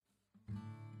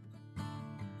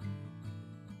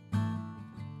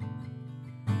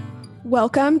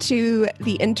Welcome to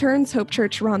the Interns Hope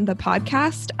Church Run the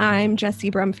podcast. I'm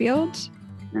Jessie Brumfield.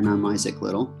 And I'm Isaac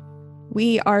Little.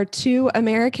 We are two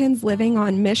Americans living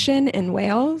on mission in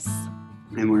Wales.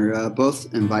 And we're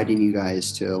both inviting you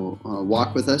guys to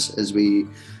walk with us as we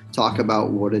talk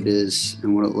about what it is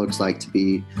and what it looks like to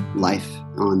be life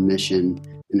on mission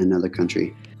in another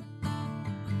country.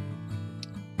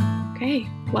 Okay,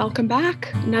 welcome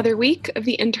back. Another week of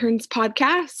the Interns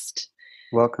podcast.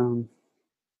 Welcome.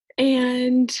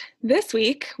 And this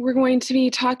week, we're going to be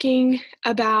talking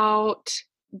about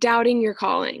doubting your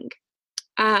calling.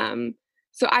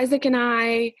 So Isaac and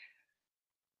I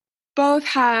both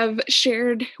have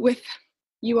shared with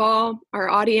you all, our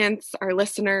audience, our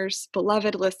listeners,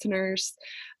 beloved listeners,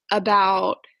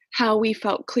 about how we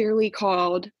felt clearly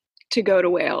called to go to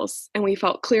Wales, and we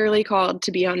felt clearly called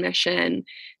to be on mission,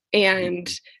 and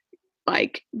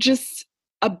just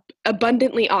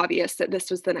abundantly obvious that this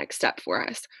was the next step for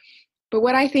us. But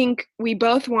what I think we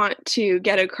both want to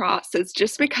get across is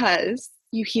just because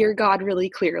you hear God really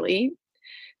clearly,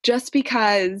 just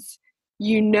because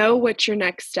you know what your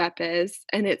next step is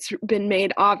and it's been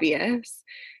made obvious,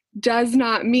 does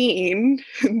not mean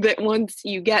that once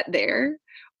you get there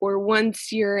or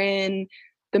once you're in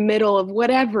the middle of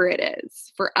whatever it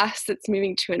is. For us, it's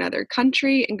moving to another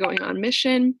country and going on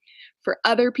mission. For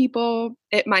other people,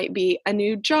 it might be a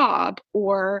new job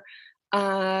or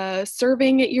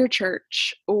serving at your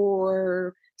church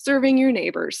or serving your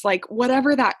neighbors, like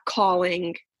whatever that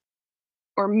calling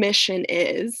or mission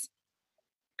is,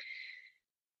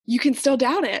 you can still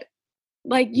doubt it.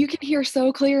 Like you can hear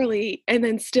so clearly and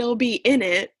then still be in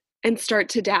it and start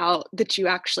to doubt that you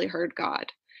actually heard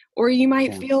God. Or you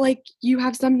might feel like you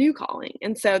have some new calling.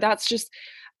 And so that's just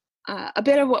a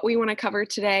bit of what we want to cover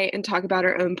today and talk about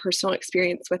our own personal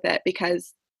experience with it,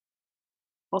 because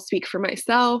I'll speak for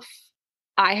myself.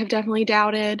 I have definitely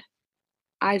doubted.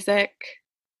 Isaac,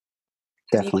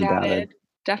 Definitely doubted.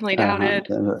 Definitely doubted.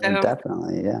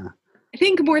 Definitely, yeah. I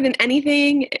think more than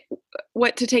anything,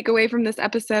 what to take away from this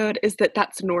episode is that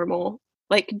that's normal.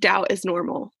 Like doubt is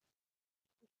normal.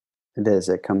 It is.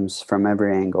 It comes from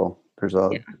every angle. There's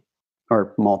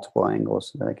or multiple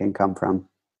angles that it can come from.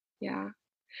 Yeah.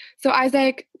 So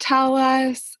Isaac, tell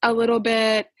us a little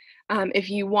bit, if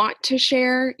you want to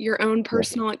share your own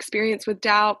personal experience with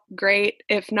doubt, great.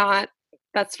 If not,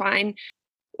 that's fine.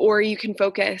 Or you can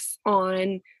focus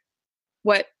on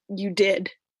what you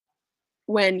did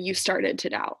when you started to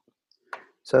doubt.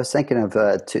 So I was thinking of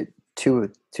two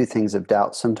things of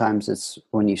doubt. Sometimes it's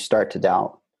when you start to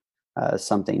doubt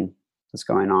something that's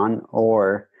going on,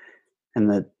 and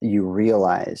that you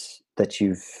realize that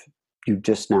you've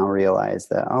just now realized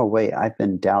that, oh wait, I've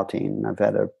been doubting. I've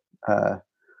had a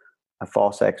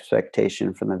false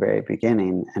expectation from the very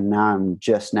beginning, and now I'm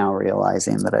just now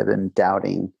realizing that I've been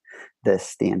doubting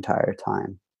this the entire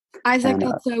time. Isaac,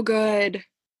 that's so good.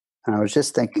 And I was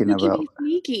just thinking about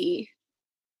sneaky.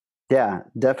 Yeah,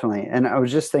 definitely. And I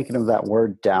was just thinking of that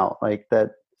word doubt, like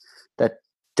that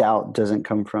doubt doesn't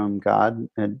come from God.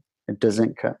 It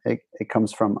doesn't. It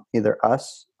comes from either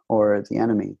us or the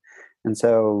enemy. And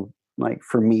so, like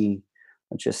for me,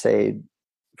 let's just say,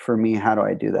 for me, how do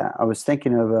I do that? I was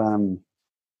thinking of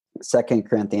 2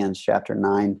 Corinthians chapter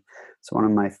 9. It's one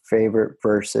of my favorite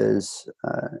verses,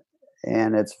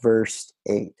 and it's verse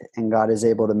 8. And God is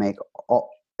able to make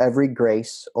every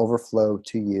grace overflow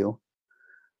to you,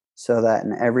 so that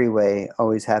in every way,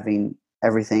 always having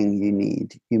everything you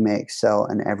need, you may excel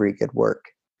in every good work.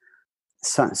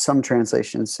 Some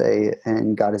translations say,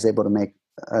 and God is able to make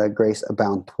grace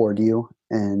abound toward you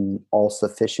in all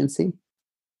sufficiency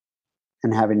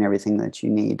and having everything that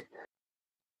you need.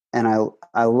 And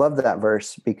I love that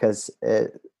verse because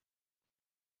the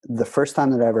first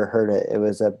time that I ever heard it, it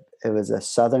was a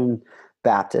Southern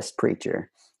Baptist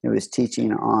preacher. It was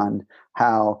teaching on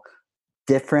how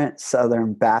different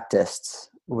Southern Baptists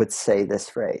would say this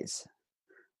phrase.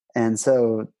 And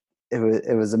so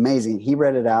it was amazing. He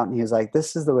read it out and he was like,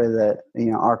 this is the way that,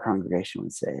 our congregation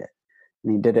would say it.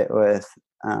 And he did it with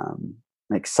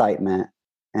excitement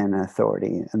and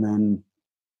authority. And then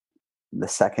the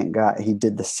second guy, he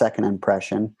did the second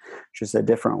impression, which was a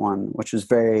different one, which was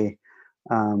very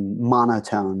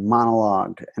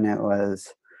monologued. And it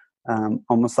was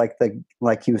almost like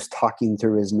he was talking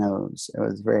through his nose. It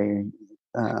was very,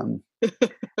 and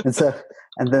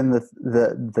then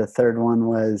the third one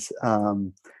was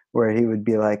where he would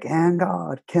be like, and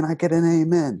God, can I get an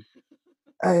amen?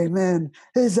 Amen.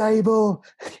 Is able.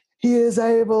 He is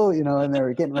able, and they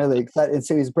were getting really excited. And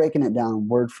so he's breaking it down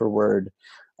word for word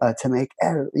to make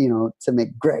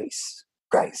grace.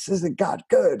 Grace, isn't God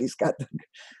good? He's got,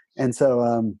 and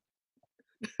so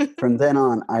from then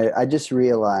on, I just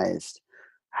realized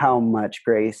how much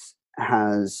grace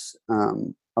has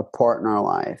a part in our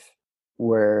life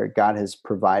where God has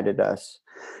provided us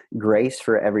grace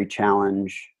for every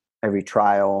challenge, every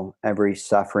trial, every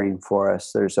suffering for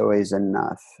us. There's always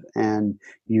enough. And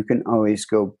you can always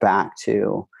go back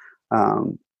to,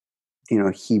 um,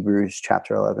 Hebrews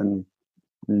chapter 11.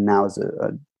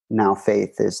 Now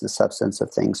faith is the substance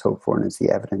of things hoped for and is the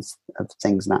evidence of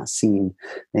things not seen.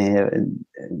 And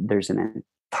there's an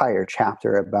entire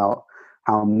chapter about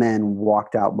how men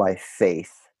walked out by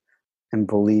faith and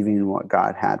believing what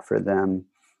God had for them,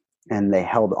 and they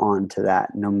held on to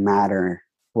that no matter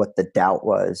what the doubt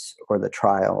was or the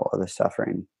trial or the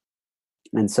suffering.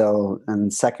 And so in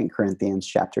 2 Corinthians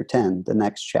chapter 10, the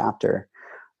next chapter,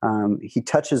 he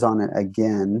touches on it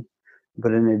again,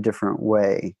 but in a different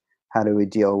way. How do we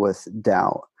deal with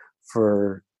doubt?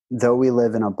 For though we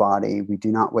live in a body, we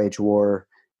do not wage war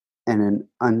in an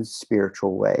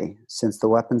unspiritual way, since the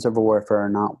weapons of warfare are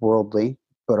not worldly,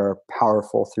 but are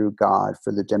powerful through God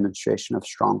for the demonstration of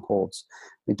strongholds.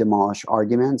 We demolish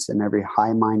arguments and every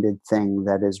high-minded thing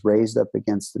that is raised up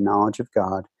against the knowledge of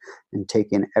God, and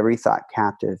take in every thought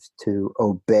captive to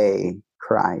obey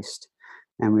Christ.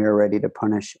 And we are ready to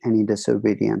punish any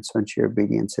disobedience once your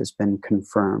obedience has been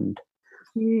confirmed.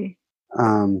 Mm.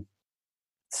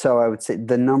 So I would say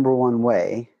the number one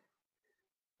way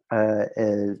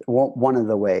is one of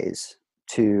the ways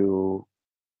to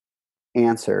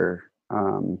answer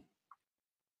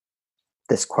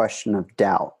this question of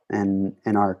doubt and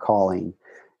our calling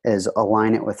is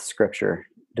align it with Scripture.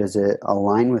 Does it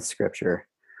align with Scripture?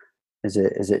 Is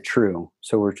it true?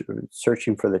 So we're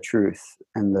searching for the truth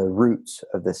and the roots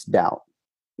of this doubt.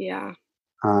 Yeah.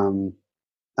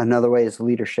 Another way is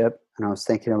leadership. And I was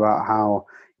thinking about how,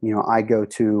 I go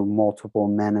to multiple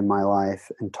men in my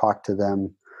life and talk to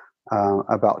them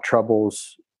about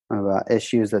troubles, about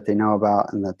issues that they know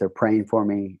about and that they're praying for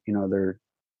me. They're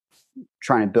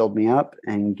trying to build me up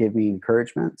and give me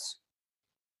encouragements.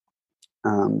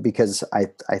 Because I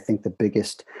think the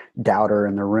biggest doubter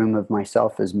in the room of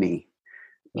myself is me.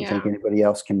 I don't think anybody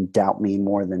else can doubt me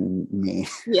more than me.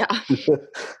 Yeah.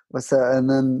 And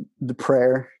then the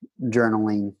prayer,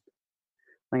 journaling,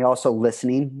 like also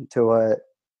listening to what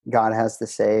God has to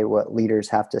say, what leaders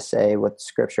have to say, what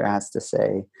Scripture has to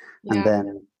say. Yeah. And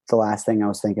then the last thing I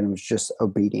was thinking was just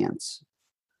obedience.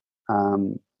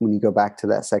 When you go back to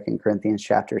that 2 Corinthians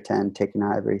chapter 10, taking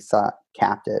every thought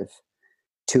captive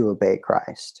to obey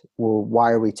Christ. Well,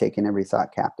 why are we taking every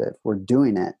thought captive? We're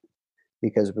doing it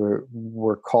because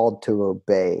we're called to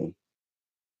obey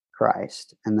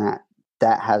Christ, and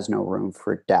that has no room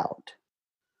for doubt.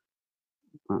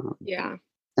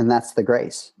 And that's the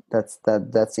grace. That's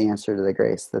the answer to the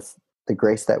grace. That's the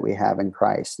grace that we have in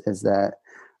Christ, is that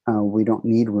we don't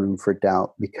need room for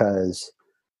doubt because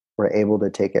we're able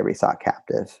to take every thought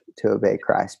captive to obey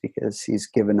Christ because He's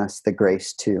given us the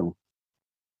grace to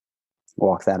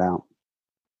walk that out.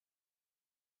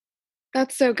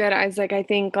 That's so good, Isaac. I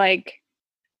think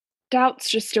doubt's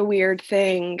just a weird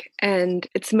thing, and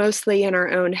it's mostly in our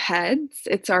own heads.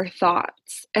 It's our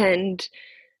thoughts. And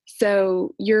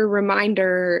so your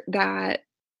reminder that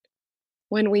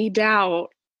when we doubt,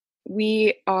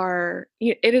 it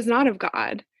is not of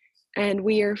God, and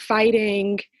we are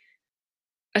fighting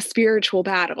a spiritual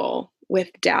battle with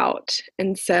doubt.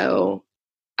 And so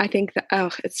I think that,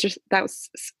 that was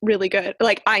really good.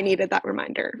 I needed that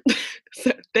reminder.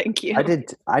 So thank you. I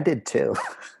did too.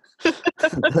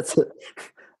 That's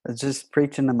just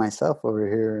preaching to myself over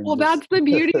here. Well, that's the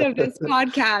beauty of this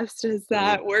podcast, is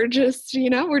that we're just,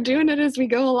 we're doing it as we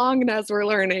go along and as we're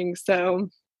learning. So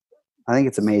I think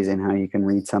it's amazing how you can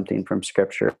read something from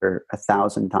Scripture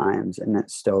 1,000 times and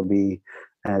it still be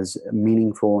as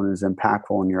meaningful and as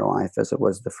impactful in your life as it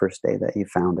was the first day that you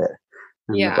found it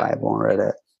in the Bible and read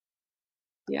it.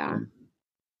 Yeah.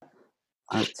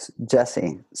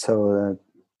 Jessie, so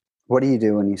what do you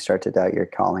do when you start to doubt your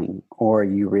calling or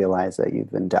you realize that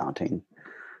you've been doubting?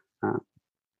 I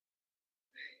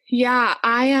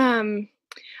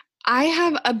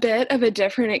have a bit of a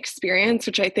different experience,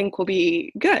 which I think will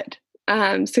be good.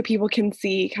 So people can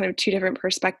see kind of two different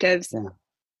perspectives. Yeah.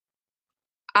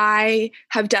 I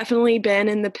have definitely been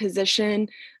in the position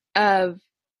of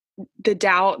the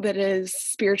doubt that is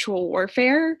spiritual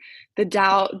warfare, the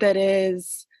doubt that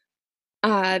is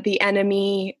the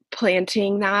enemy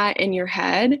planting that in your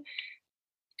head,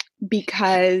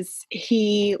 because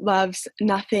he loves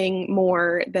nothing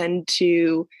more than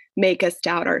to make us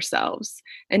doubt ourselves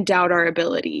and doubt our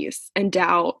abilities and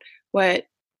doubt what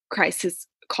Christ has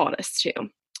called us to.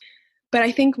 But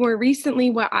I think more recently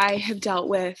what I have dealt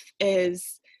with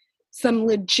is some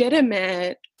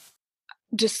legitimate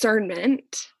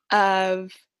discernment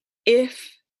of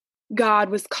if God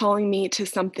was calling me to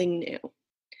something new.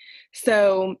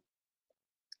 So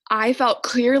I felt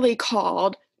clearly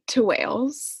called to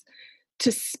Wales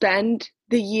to spend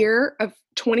the year of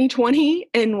 2020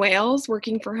 in Wales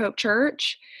working for Hope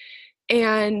Church.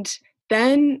 And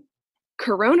then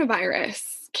coronavirus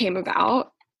came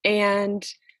about, and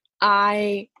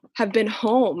I have been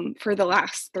home for the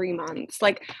last 3 months.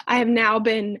 Like, I have now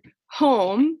been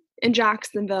home in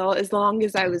Jacksonville as long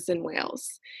as I was in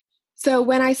Wales. So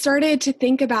when I started to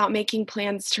think about making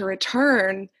plans to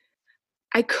return,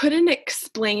 I couldn't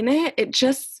explain it. It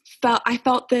just I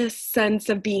felt this sense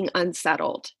of being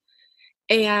unsettled.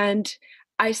 And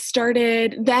I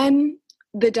started, then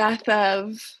the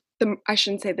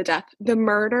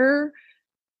murder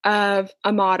of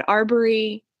Ahmaud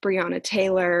Arbery, Breonna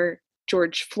Taylor,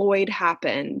 George Floyd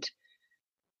happened.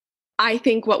 I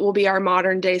think what will be our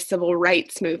modern day civil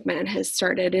rights movement has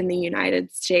started in the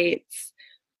United States.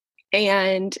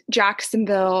 And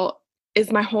Jacksonville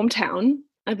is my hometown.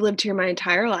 I've lived here my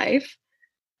entire life.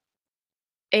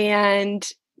 And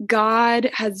God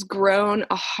has grown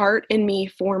a heart in me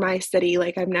for my city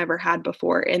like I've never had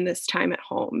before in this time at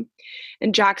home.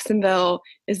 And Jacksonville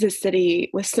is a city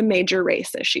with some major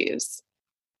race issues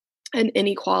and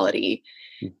inequality.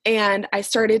 And I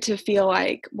started to feel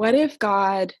like, what if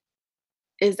God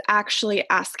is actually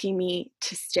asking me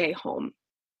to stay home?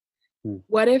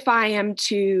 What if I am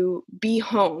to be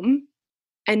home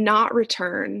and not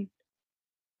return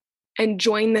and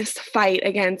join this fight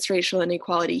against racial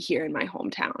inequality here in my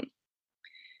hometown?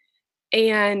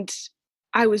 And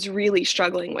I was really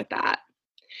struggling with that.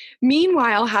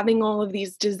 Meanwhile, having all of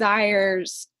these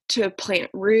desires to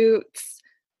plant roots,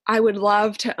 I would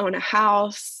love to own a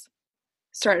house,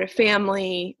 start a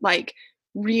family, like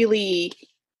really,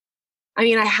 I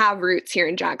mean, I have roots here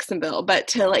in Jacksonville, but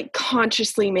to like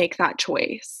consciously make that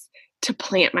choice to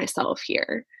plant myself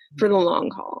here for the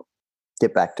long haul.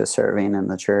 Get back to serving in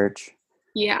the church.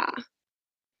 Yeah.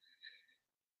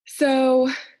 So,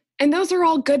 and those are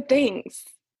all good things.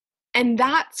 And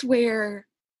that's where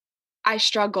I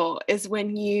struggle, is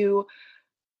when you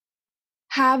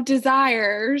have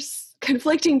desires,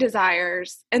 conflicting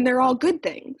desires, and they're all good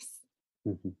things.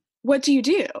 Mm-hmm. What do you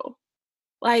do?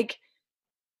 Like,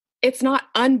 it's not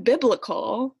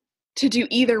unbiblical to do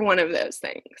either one of those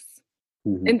things.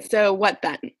 Mm-hmm. And so what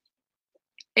then?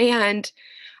 And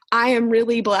I am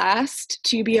really blessed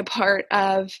to be a part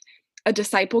of a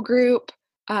disciple group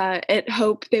at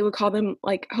Hope. They would call them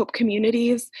like Hope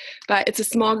communities, but it's a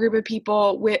small group of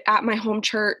people at my home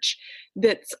church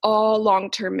that's all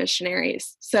long-term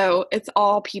missionaries. So it's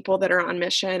all people that are on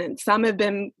mission, and some have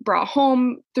been brought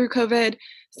home through COVID.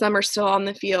 Some are still on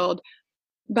the field,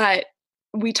 but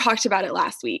we talked about it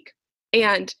last week,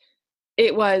 and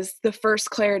it was the first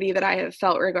clarity that I have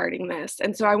felt regarding this.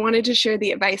 And so I wanted to share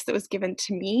the advice that was given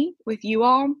to me with you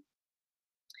all.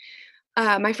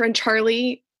 My friend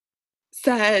Charlie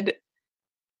said,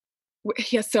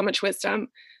 he has so much wisdom.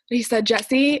 He said,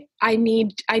 Jessie, I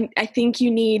think you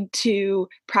need to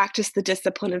practice the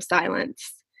discipline of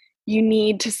silence. You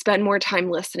need to spend more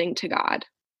time listening to God.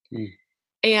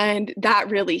 And that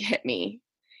really hit me.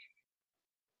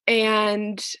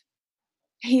 And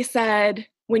he said,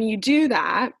 when you do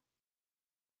that,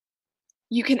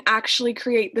 you can actually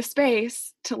create the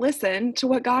space to listen to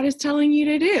what God is telling you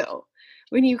to do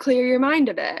when you clear your mind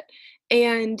of it.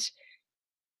 And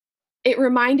it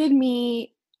reminded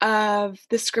me of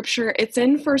the scripture. It's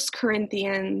in 1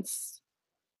 Corinthians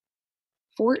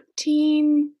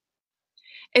 14.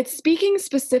 It's speaking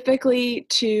specifically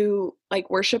to like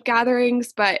worship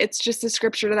gatherings, but it's just a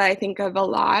scripture that I think of a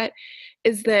lot,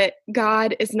 is that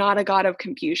God is not a God of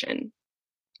confusion.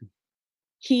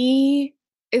 He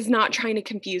is not trying to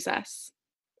confuse us.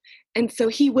 And so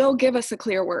he will give us a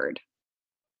clear word.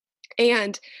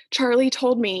 And Charlie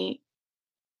told me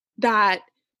that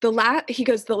the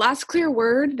last clear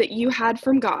word that you had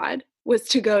from God was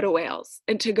to go to Wales,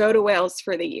 and to go to Wales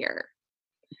for the year.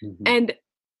 Mm-hmm. And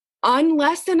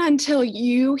unless and until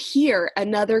you hear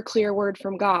another clear word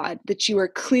from God that you are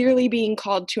clearly being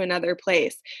called to another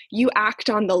place, you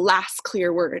act on the last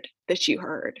clear word that you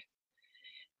heard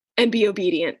and be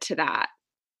obedient to that.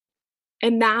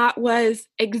 And that was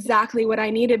exactly what I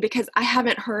needed, because I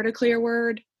haven't heard a clear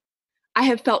word. I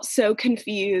have felt so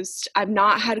confused. I've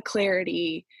not had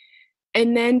clarity.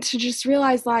 And then to just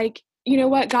realize, like, you know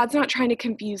what? God's not trying to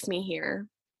confuse me here.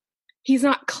 He's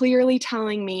not clearly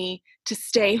telling me to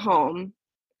stay home.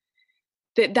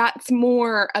 That's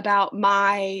more about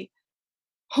my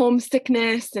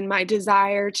homesickness and my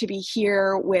desire to be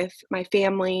here with my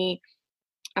family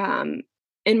um,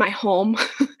 in my home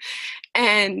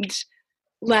and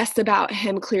less about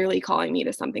him clearly calling me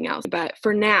to something else. But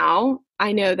for now,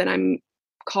 I know that I'm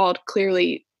called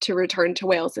clearly to return to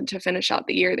Wales and to finish out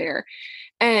the year there.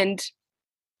 And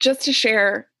just to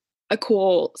share a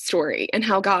cool story and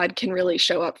how God can really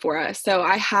show up for us. So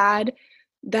I had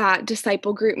that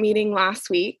disciple group meeting last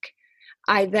week.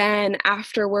 I then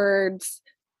afterwards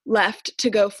left to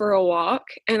go for a walk,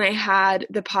 and I had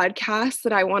the podcast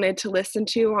that I wanted to listen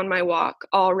to on my walk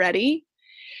already.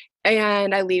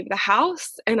 And I leave the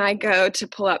house and I go to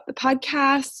pull up the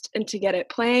podcast and to get it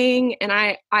playing. And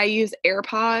I use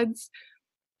AirPods,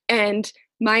 and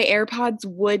my AirPods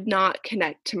would not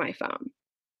connect to my phone.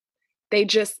 The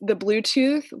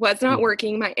Bluetooth was not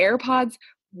working. My AirPods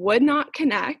would not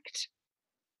connect.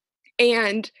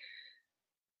 And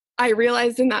I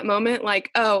realized in that moment,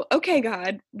 like, oh, okay,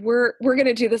 God, we're going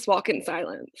to do this walk in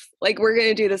silence. Like, we're going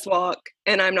to do this walk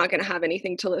and I'm not going to have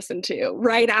anything to listen to,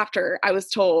 right after I was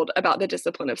told about the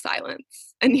discipline of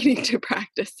silence and needing to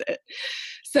practice it.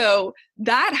 So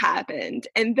that happened.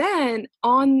 And then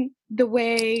on the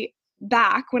way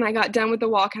back, when I got done with the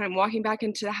walk and I'm walking back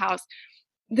into the house,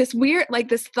 this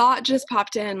thought just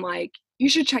popped in, like, you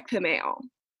should check the mail.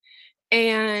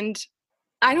 And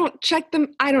I don't check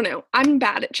them. I don't know. I'm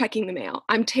bad at checking the mail.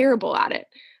 I'm terrible at it.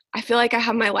 I feel like I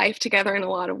have my life together in a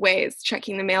lot of ways.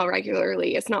 Checking the mail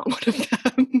regularly is not one of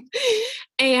them.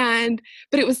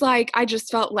 But it was like, I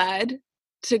just felt led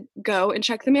to go and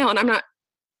check the mail. And I'm not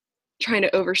trying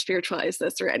to over spiritualize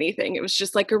this or anything. It was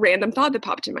just like a random thought that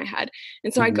popped in my head.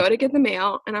 And so I go to get the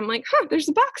mail and I'm like, there's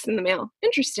a box in the mail.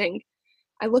 Interesting.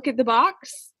 I look at the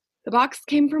box. The box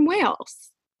came from Wales.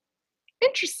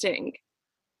 Interesting.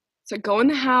 So I go in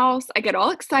the house, I get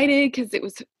all excited because it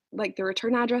was like the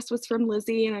return address was from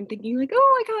Lizzie, and I'm thinking like,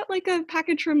 oh, I got like a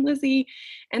package from Lizzie,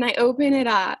 and I open it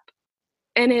up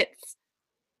and it's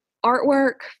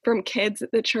artwork from kids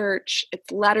at the church.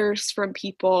 It's letters from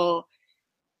people.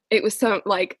 It was some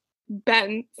like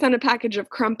Ben sent a package of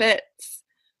crumpets,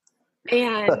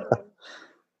 and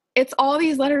it's all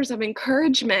these letters of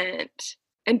encouragement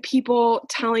and people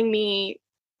telling me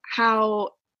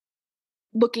how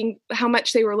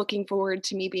much they were looking forward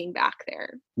to me being back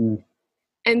there.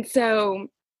 And so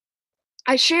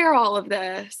I share all of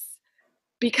this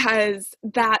because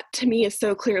that to me is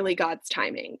so clearly God's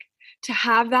timing. To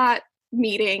have that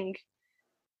meeting,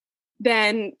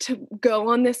 then to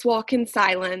go on this walk in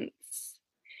silence,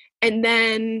 and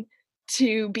then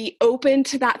to be open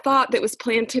to that thought that was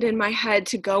planted in my head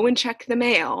to go and check the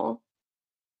mail.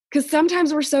 Because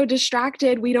sometimes we're so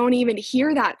distracted, we don't even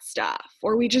hear that stuff,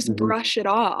 or we just brush it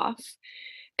off.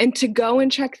 And to go and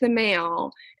check the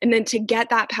mail and then to get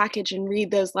that package and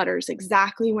read those letters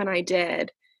exactly when I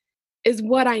did is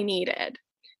what I needed.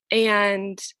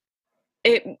 And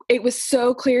it was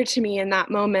so clear to me in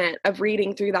that moment of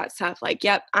reading through that stuff, like,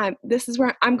 yep, this is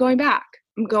where I'm going back.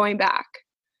 I'm going back.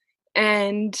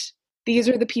 And these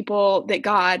are the people that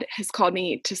God has called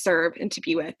me to serve and to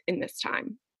be with in this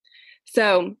time.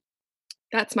 So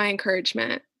that's my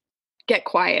encouragement. Get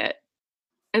quiet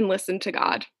and listen to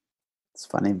God. It's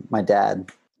funny. My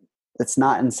dad, it's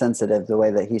not insensitive the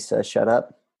way that he says shut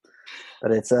up,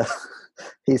 but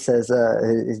he says,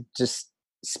 just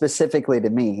specifically to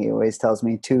me, he always tells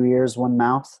me 2 ears, 1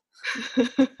 mouth.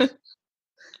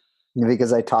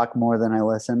 Because I talk more than I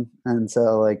listen. And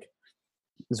so like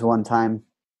this one time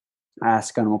I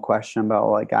asked him a question about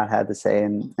what God had to say,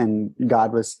 and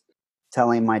God was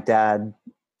telling my dad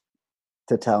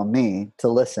to tell me to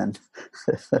listen.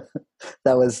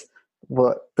 That was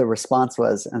what the response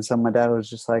was. And so my dad was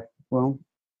just like, well,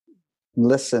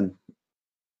 listen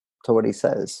to what he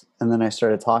says. And then I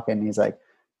started talking, and he's like,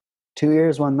 2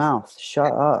 ears, 1 mouth,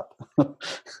 shut up.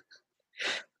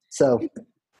 So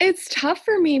it's tough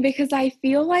for me because I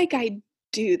feel like I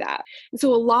do that. And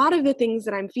so a lot of the things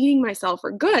that I'm feeding myself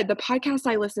are good. The podcasts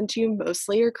I listen to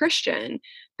mostly are Christian.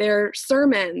 They're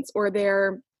sermons, or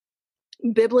they're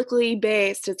biblically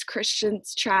based. It's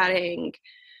Christians chatting.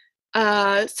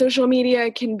 Social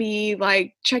media can be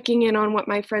like checking in on what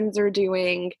my friends are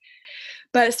doing.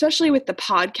 But especially with the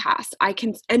podcast,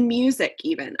 and music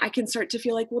even, I can start to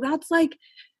feel like, well,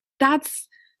 that's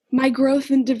my growth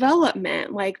and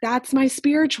development. Like, that's my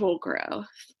spiritual growth.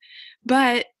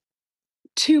 But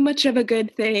too much of a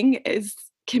good thing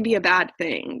can be a bad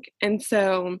thing. And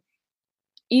so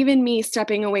even me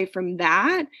stepping away from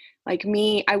that, I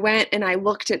went and I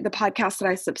looked at the podcasts that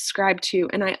I subscribed to,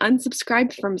 and I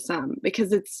unsubscribed from some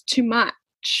because it's too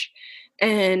much,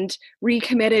 and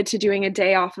recommitted to doing a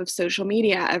day off of social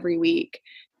media every week,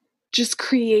 just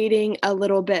creating a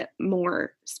little bit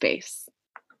more space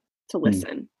to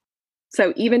listen.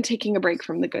 So even taking a break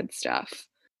from the good stuff.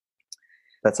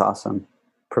 That's awesome.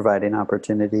 Providing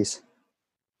opportunities.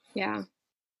 Yeah.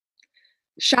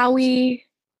 Shall we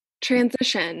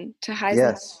transition to highs and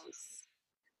Yes. lows?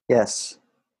 Yes.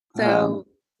 So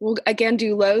we'll again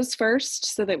do lows first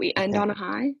so that we end Okay. on a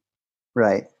high.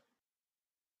 Right. What's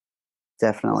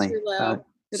Definitely. your low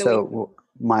for the week?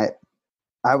 So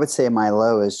I would say my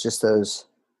low is just those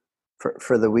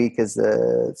for the week is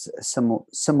the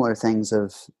similar things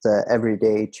of the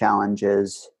everyday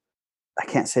challenges. I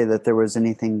can't say that there was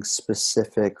anything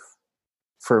specific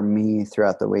for me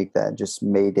throughout the week that just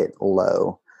made it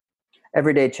low.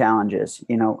 Everyday challenges,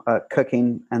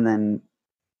 cooking and then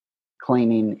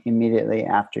cleaning immediately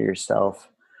after yourself,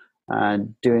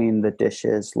 doing the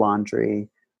dishes, laundry,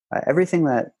 everything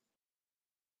that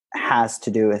has to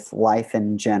do with life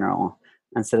in general,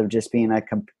 instead of just being a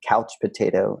couch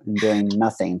potato and doing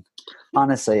nothing.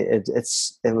 Honestly, it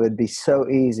would be so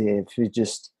easy if you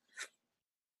just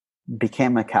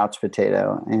became a couch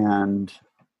potato and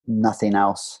nothing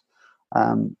else.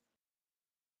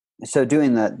 So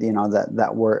doing that,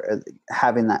 that work,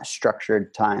 having that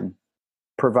structured time,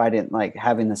 providing like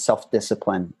having the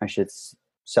self-discipline,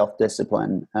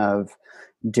 self-discipline of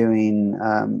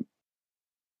doing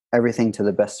everything to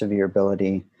the best of your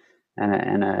ability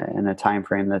and in a time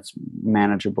frame that's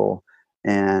manageable,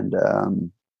 and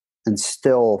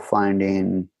still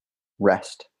finding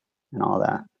rest and all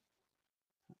that.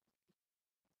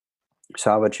 So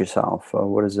how about yourself?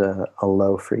 What is a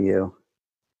low for you?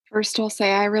 First, I'll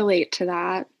say I relate to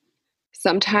that.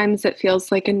 Sometimes it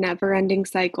feels like a never ending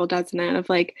cycle, doesn't it? Of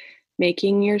like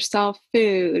making yourself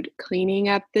food, cleaning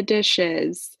up the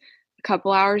dishes. A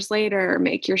couple hours later,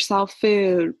 make yourself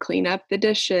food, clean up the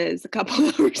dishes. A couple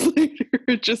hours later,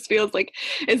 it just feels like,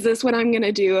 is this what I'm going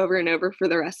to do over and over for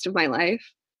the rest of my life?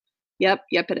 Yep,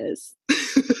 it is.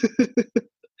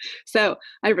 So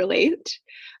I relate.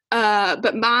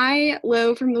 But my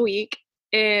low from the week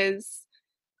is,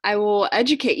 I will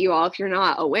educate you all if you're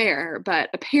not aware, but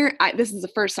this is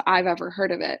the first I've ever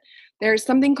heard of it. There's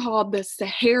something called the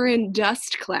Saharan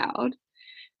dust cloud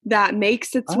that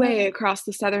makes its way across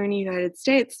the southern United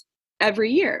States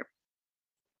every year.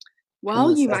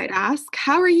 Well, you might ask,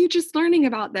 how are you just learning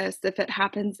about this if it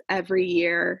happens every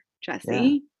year, Jessie?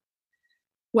 Yeah.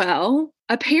 Well,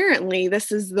 apparently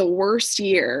this is the worst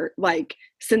year, like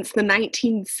since the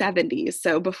 1970s.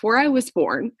 So before I was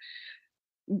born,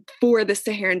 for the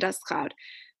Saharan dust cloud.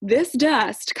 This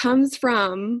dust comes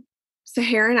from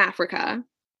Saharan Africa,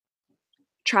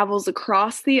 travels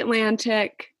across the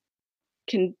Atlantic,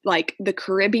 can like the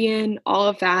Caribbean, all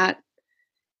of that.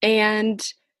 And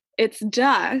it's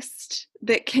dust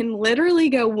that can literally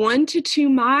go 1 to 2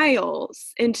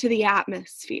 miles into the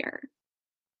atmosphere.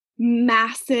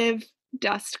 Massive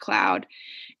dust cloud.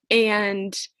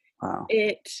 And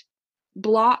it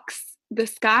blocks the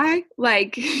sky.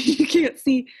 Like you can't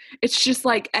see. It's just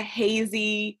like a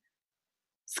hazy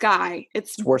sky.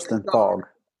 It's worse than fog.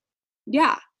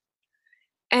 Yeah.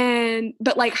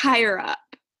 But like higher up.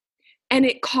 And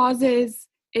it causes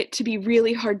it to be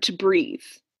really hard to breathe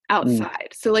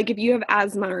outside. So like if you have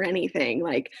asthma or anything,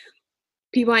 like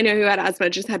people I know who had asthma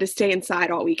just had to stay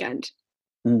inside all weekend.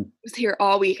 I was here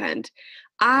all weekend.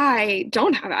 I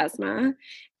don't have asthma.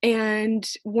 And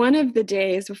one of the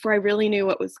days before I really knew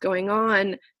what was going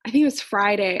on, I think it was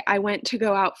Friday, I went to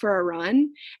go out for a run.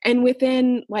 And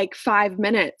within like 5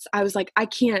 minutes, I was like, I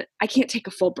can't take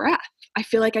a full breath. I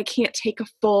feel like I can't take a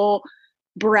full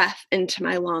breath into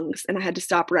my lungs. And I had to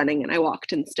stop running and I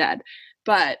walked instead.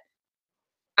 But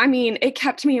I mean, it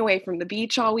kept me away from the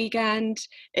beach all weekend.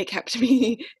 It kept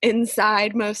me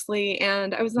inside mostly.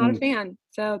 And I was not a fan.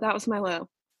 So that was my low.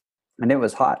 And it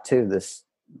was hot too this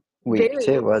week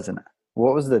too, wasn't it?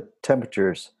 What was the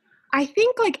temperatures? I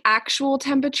think like actual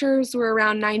temperatures were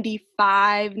around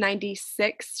 95,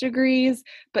 96 degrees,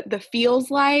 but the feels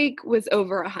like was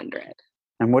over 100.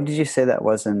 And what did you say that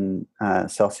was in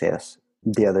Celsius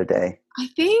the other day? I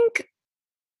think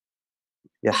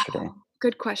yesterday.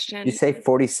 Good question. Did you say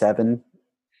 47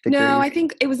 degrees? No, I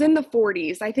think it was in the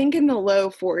 40s. I think in the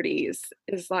low 40s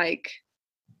is like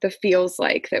the feels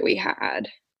like that we had.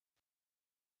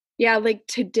 Yeah, like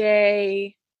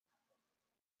today,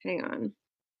 hang on.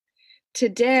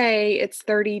 Today, it's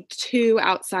 32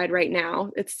 outside right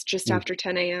now. It's just after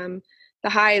 10 a.m. The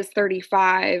high is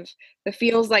 35. The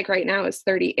feels like right now is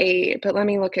 38, but let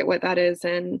me look at what that is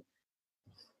in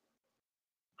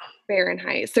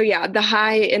Fahrenheit. So yeah, the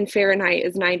high in Fahrenheit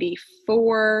is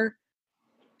 94.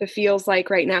 The feels like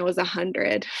right now is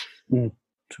 100.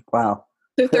 Wow.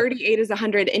 So 38 is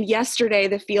 100. And yesterday,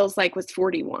 the feels like was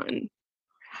 41.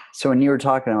 So when you were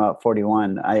talking about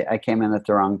 41, I came in at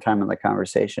the wrong time in the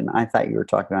conversation. I thought you were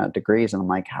talking about degrees, and I'm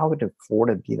like, how would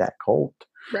Florida be that cold?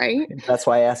 Right? That's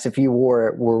why I asked if you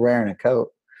were wearing a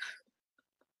coat.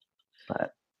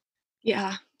 But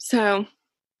Yeah. So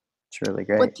it's really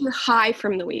great. what's your high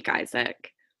from the week,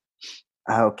 Isaac?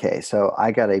 Okay, so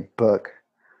I got a book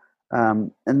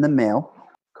in the mail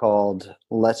called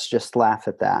Let's Just Laugh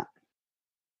at That.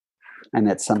 And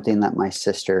it's something that my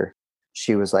sister,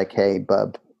 she was like, hey,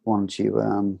 bub, why don't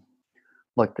you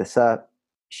look this up?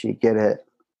 She get it.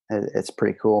 It's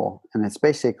pretty cool. And it's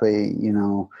basically,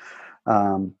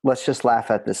 let's just laugh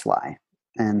at this lie.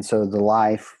 And so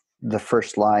the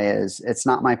first lie is, it's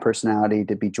not my personality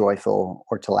to be joyful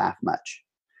or to laugh much.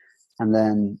 And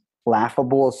then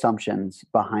laughable assumptions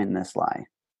behind this lie.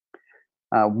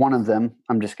 One of them,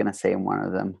 I'm just going to say one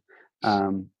of them.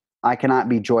 I cannot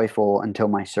be joyful until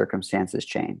my circumstances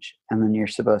change. And then you're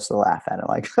supposed to laugh at it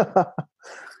like,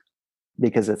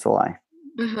 because it's a lie.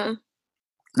 Uh-huh.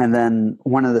 And then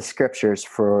one of the scriptures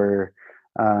for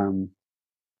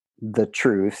the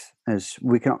truth is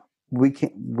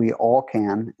we all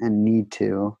can and need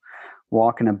to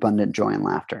walk in abundant joy and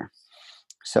laughter.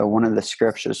 So one of the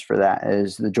scriptures for that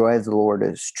is the joy of the Lord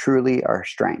is truly our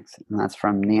strength. And that's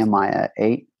from Nehemiah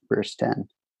 8, verse 10.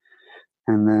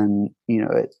 And then,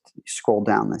 scroll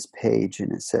down this page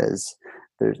and it says,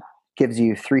 gives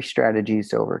you 3 strategies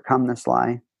to overcome this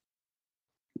lie.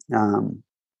 One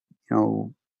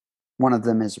of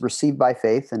them is receive by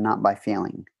faith and not by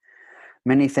feeling.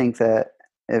 Many think that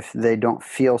if they don't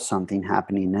feel something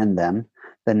happening in them,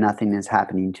 then nothing is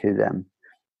happening to them.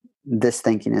 This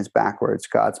thinking is backwards.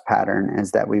 God's pattern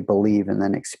is that we believe and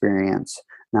then experience,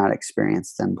 not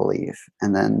experience then believe.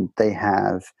 And then they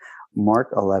have Mark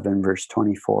 11, verse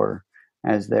 24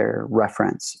 as their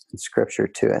reference in scripture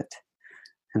to it.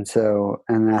 And so,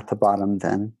 and at the bottom,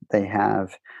 then they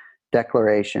have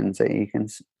declarations that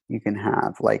you can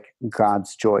have, like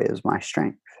God's joy is my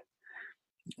strength.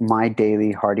 My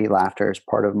daily hearty laughter is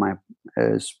part of my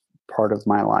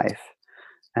life.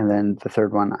 And then the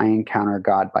third one, I encounter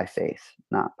God by faith,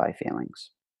 not by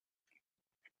feelings.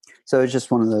 So it's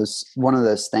just one of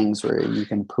those things where you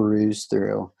can peruse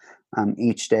through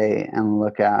each day and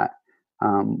look at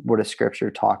what does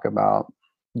scripture talk about.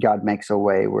 God makes a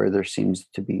way where there seems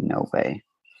to be no way.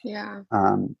 Yeah.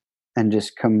 And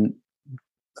just come.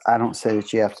 I don't say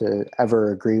that you have to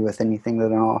ever agree with anything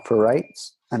that an author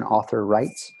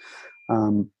writes,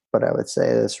 but I would say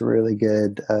it's really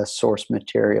good source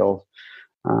material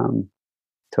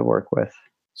to work with.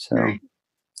 So, right.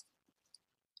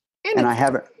 And I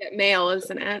haven't get mail,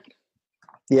 isn't it?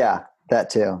 Yeah, that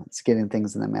too. It's getting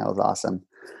things in the mail is awesome.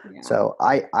 Yeah. So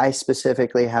I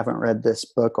specifically haven't read this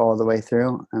book all the way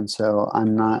through, and so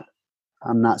I'm not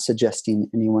suggesting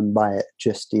anyone buy it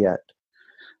just yet.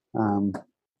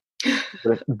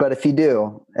 But if you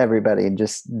do, everybody,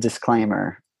 just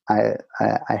disclaimer, I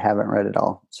haven't read it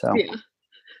all. So yeah.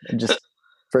 Just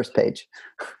first page.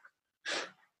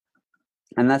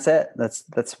 And that's it.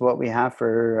 That's what we have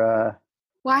for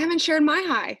well, I haven't shared my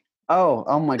high.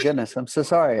 Oh my goodness. I'm so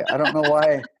sorry. I don't know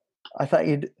why. I thought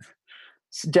you'd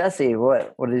Jessie,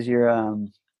 what is your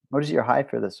high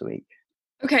for this week?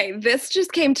 Okay, this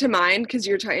just came to mind because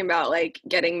you're talking about like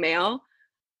getting mail.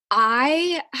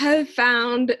 I have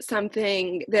found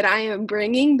something that I am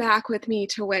bringing back with me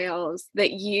to Wales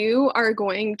that you are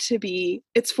going to be,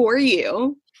 it's for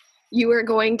you. You are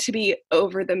going to be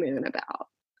over the moon about.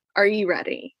 Are you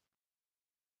ready?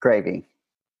 Gravy.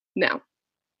 No.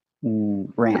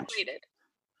 Ranch. Related.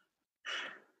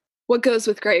 What goes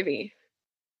with gravy?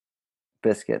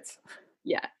 Biscuits.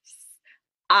 Yes.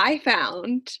 I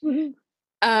found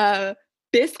a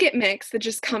biscuit mix that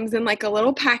just comes in like a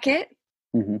little packet.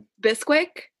 Mm-hmm.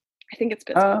 Bisquick. I think it's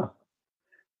Bisquick. Oh,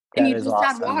 and you just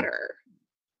awesome. Add water.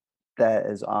 That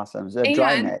is awesome. Is it a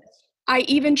dry mix? I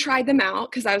even tried them out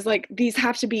because I was like, these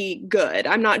have to be good.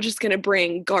 I'm not just going to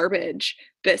bring garbage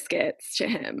biscuits to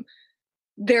him.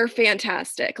 They're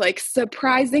fantastic. Like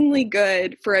surprisingly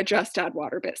good for a just add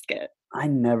water biscuit. I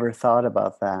never thought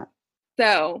about that.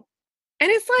 So, and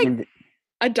it's like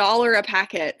 $1 a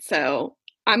packet. So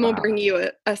I'm going to bring you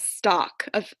a stock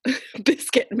of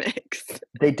biscuit mix.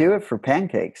 They do it for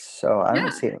pancakes. So I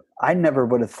don't see it. I never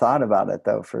would have thought about it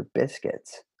though for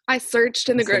biscuits. I searched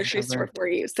in the grocery store for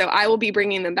you. So I will be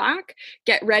bringing them back.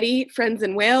 Get ready. Friends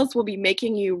in Wales will be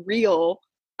making you real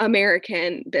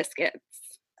American biscuits.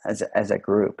 As a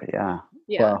group. Yeah.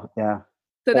 Yeah. Well, yeah.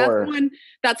 So that's one,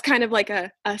 that's kind of like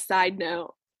a side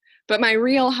note. But my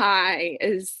real high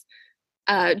is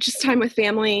just time with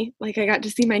family. Like I got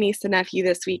to see my niece and nephew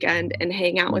this weekend and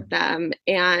hang out with them.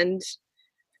 And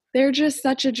they're just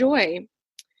such a joy.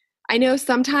 I know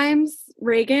sometimes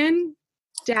Reagan,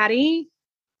 Daddy,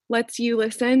 lets you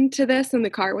listen to this in the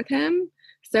car with him.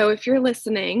 So if you're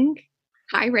listening,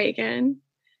 hi, Reagan.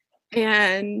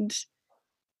 And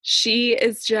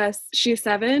she's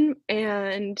 7,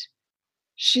 and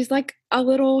she's like a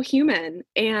little human.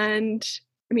 And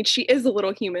I mean, she is a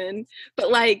little human,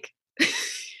 but like,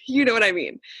 you know what I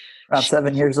mean? Around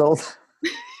 7 years old.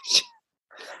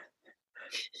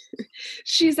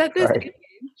 She's at this age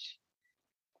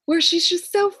where she's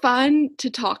just so fun to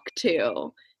talk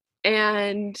to.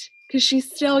 And because she's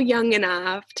still young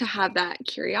enough to have that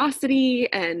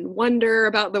curiosity and wonder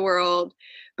about the world,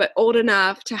 but old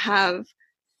enough to have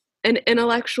an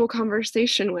intellectual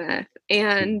conversation with.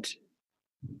 And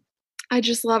I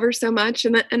just love her so much.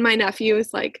 And my nephew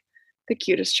is like the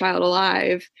cutest child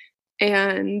alive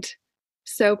and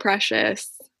so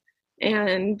precious.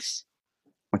 And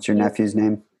what's your nephew's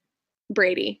name?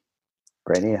 Brady.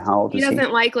 Brady, how old is he? He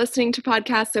doesn't like listening to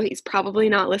podcasts, so he's probably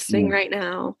not listening right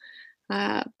now.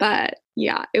 But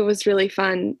yeah, it was really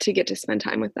fun to get to spend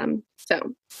time with them.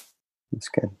 So that's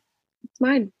good. It's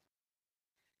mine.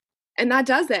 And that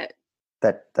does it.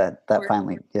 That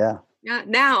finally, yeah. Yeah.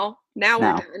 Now we're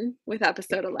done with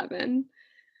episode 11.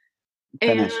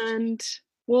 Finished. And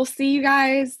we'll see you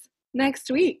guys next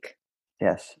week.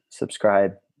 Yes.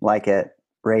 Subscribe, like it,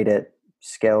 rate it.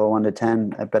 Scale of 1 to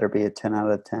 10. It better be a 10 out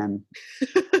of 10.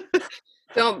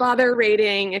 Don't bother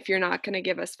rating if you're not going to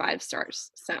give us 5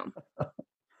 stars. So.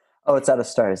 Oh, it's out of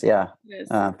stars. Yeah.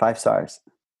 5 stars.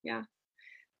 Yeah.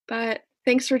 But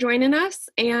thanks for joining us,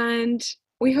 and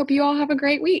we hope you all have a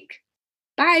great week.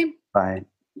 Bye. Bye.